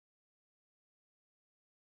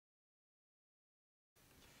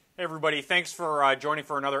Hey everybody, thanks for joining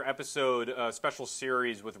for another episode, special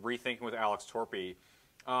series with Rethinking with Alex Torpy.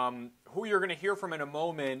 Who you're going to hear from in a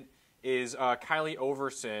moment is Kylie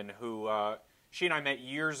Oversen, who she and I met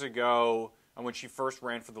years ago when she first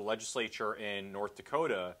ran for the legislature in North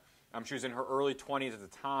Dakota. She was in her early 20s at the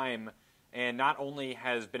time, and not only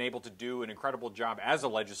has been able to do an incredible job as a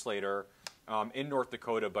legislator in North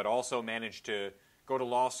Dakota, but also managed to go to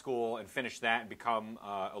law school and finish that and become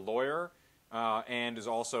a lawyer. And is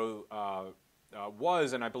also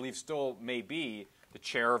was, and I believe still may be, the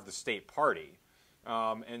chair of the state party.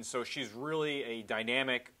 And so she's really a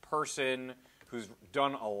dynamic person who's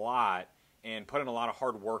done a lot and put in a lot of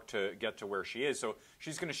hard work to get to where she is. So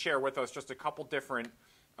she's going to share with us just a couple different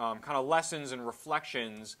kind of lessons and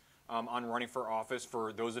reflections on running for office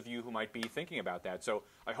for those of you who might be thinking about that. So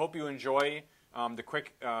I hope you enjoy the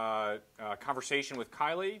quick conversation with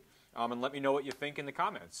Kylie, and let me know what you think in the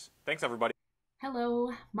comments. Thanks, everybody.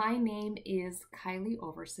 Hello, my name is Kylie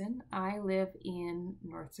Oversen. I live in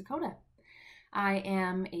North Dakota. I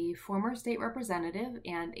am a former state representative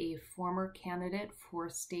and a former candidate for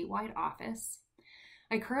statewide office.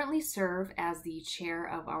 I currently serve as the chair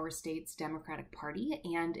of our state's Democratic Party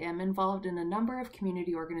and am involved in a number of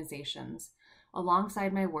community organizations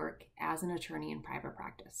alongside my work as an attorney in private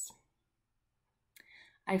practice.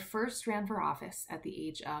 I first ran for office at the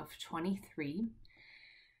age of 23.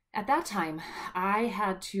 At that time, I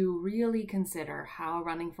had to really consider how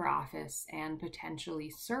running for office and potentially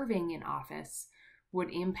serving in office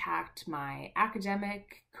would impact my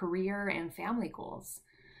academic, career, and family goals.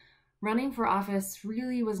 Running for office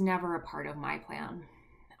really was never a part of my plan.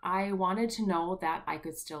 I wanted to know that I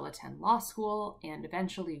could still attend law school and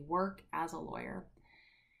eventually work as a lawyer.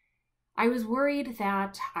 I was worried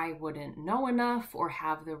that I wouldn't know enough or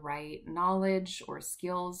have the right knowledge or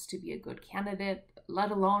skills to be a good candidate,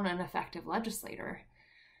 let alone an effective legislator.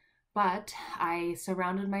 But I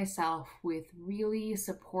surrounded myself with really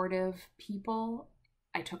supportive people.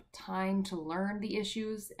 I took time to learn the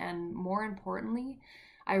issues, and more importantly,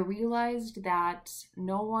 I realized that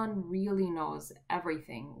no one really knows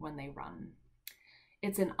everything when they run.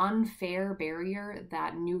 It's an unfair barrier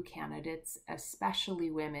that new candidates,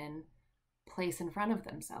 especially women, place in front of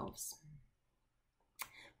themselves.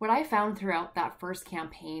 What I found throughout that first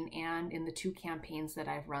campaign and in the two campaigns that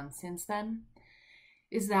I've run since then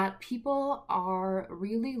is that people are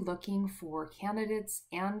really looking for candidates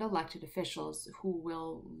and elected officials who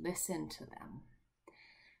will listen to them.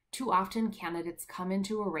 Too often, candidates come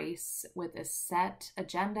into a race with a set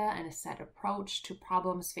agenda and a set approach to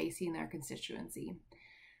problems facing their constituency.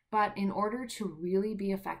 But in order to really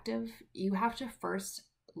be effective, you have to first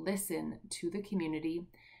listen to the community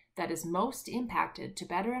that is most impacted to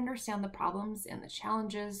better understand the problems and the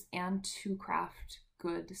challenges and to craft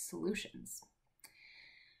good solutions.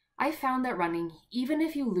 I found that running, even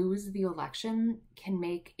if you lose the election, can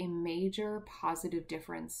make a major positive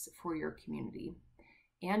difference for your community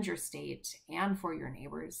and your state and for your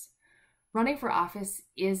neighbors. Running for office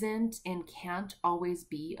isn't and can't always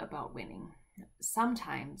be about winning.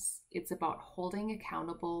 Sometimes it's about holding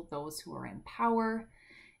accountable those who are in power.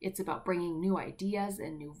 It's about bringing new ideas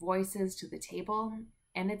and new voices to the table,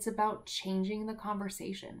 and it's about changing the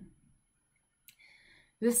conversation.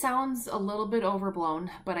 This sounds a little bit overblown,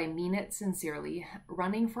 but I mean it sincerely.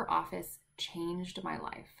 Running for office changed my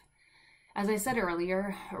life. As I said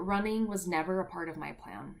earlier, running was never a part of my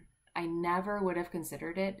plan. I never would have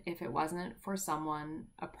considered it if it wasn't for someone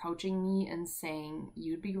approaching me and saying,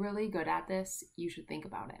 "You'd be really good at this, you should think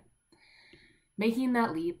about it." Making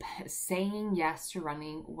that leap, saying yes to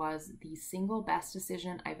running, was the single best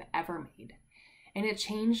decision I've ever made. And it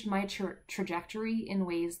changed my trajectory in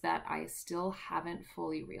ways that I still haven't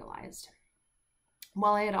fully realized.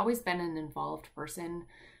 While I had always been an involved person,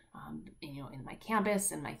 in my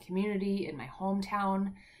campus, in my community, in my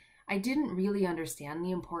hometown, I didn't really understand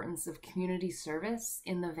the importance of community service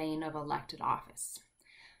in the vein of elected office.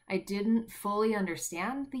 I didn't fully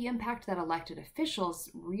understand the impact that elected officials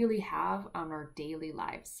really have on our daily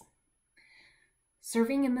lives.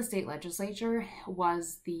 Serving in the state legislature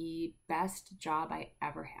was the best job I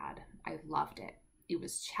ever had. I loved it. It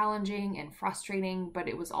was challenging and frustrating, but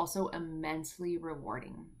it was also immensely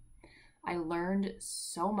rewarding. I learned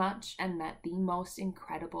so much and met the most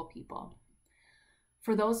incredible people.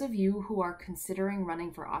 For those of you who are considering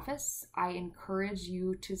running for office, I encourage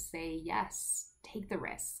you to say yes. Take the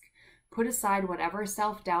risk. Put aside whatever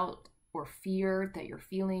self-doubt or fear that you're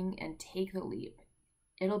feeling and take the leap.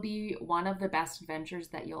 It'll be one of the best ventures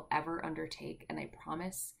that you'll ever undertake, and I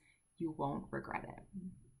promise you won't regret it.